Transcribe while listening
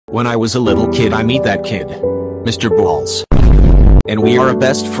When I was a little kid I meet that kid, Mr. Balls. And we are a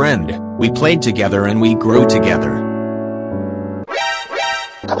best friend, we played together and we grew together.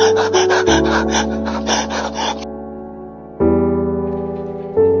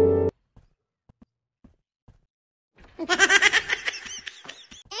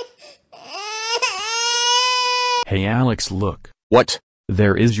 Hey Alex, look. What?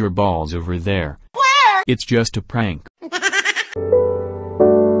 There is your balls over there. Where? It's just a prank.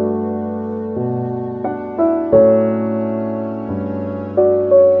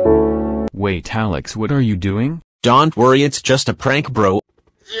 Wait Alex, what are you doing? Don't worry, it's just a prank, bro.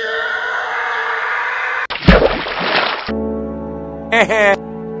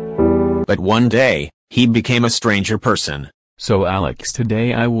 But one day, he became a stranger person. So Alex,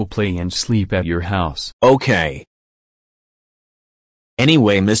 today I will play and sleep at your house. Okay.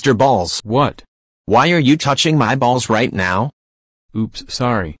 Anyway, Mr. Balls. What? Why are you touching my balls right now? Oops,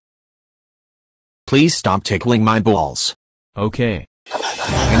 sorry. Please stop tickling my balls. Okay.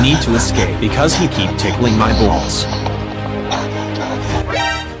 I need to escape because he keep tickling my balls.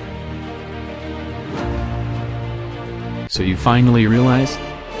 So you finally realize?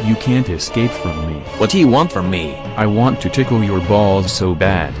 You can't escape from me. What do you want from me? I want to tickle your balls so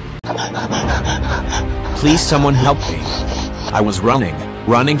bad. Please someone help me. I was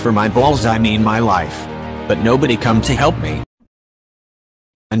running for my balls, I mean my life. But nobody come to help me.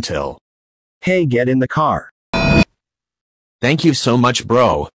 Until. Hey, get in the car. Thank you so much,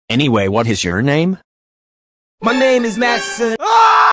 bro. Anyway, what is your name? My name is Maxson.